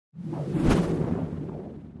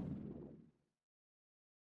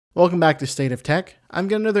Welcome back to State of Tech. I've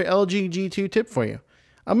got another LG G2 tip for you.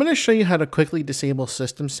 I'm going to show you how to quickly disable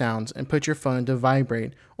system sounds and put your phone into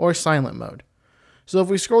vibrate or silent mode. So if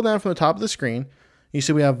we scroll down from the top of the screen, you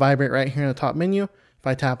see we have vibrate right here in the top menu. If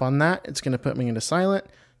I tap on that, it's going to put me into silent.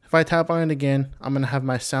 If I tap on it again, I'm going to have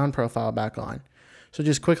my sound profile back on. So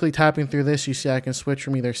just quickly tapping through this, you see I can switch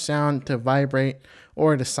from either sound to vibrate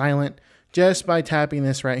or to silent just by tapping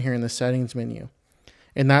this right here in the settings menu.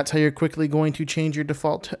 And that's how you're quickly going to change your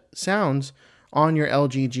default sounds on your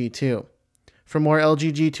LG G2. For more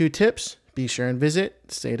LG G2 tips, be sure and visit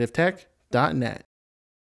stateoftech.net.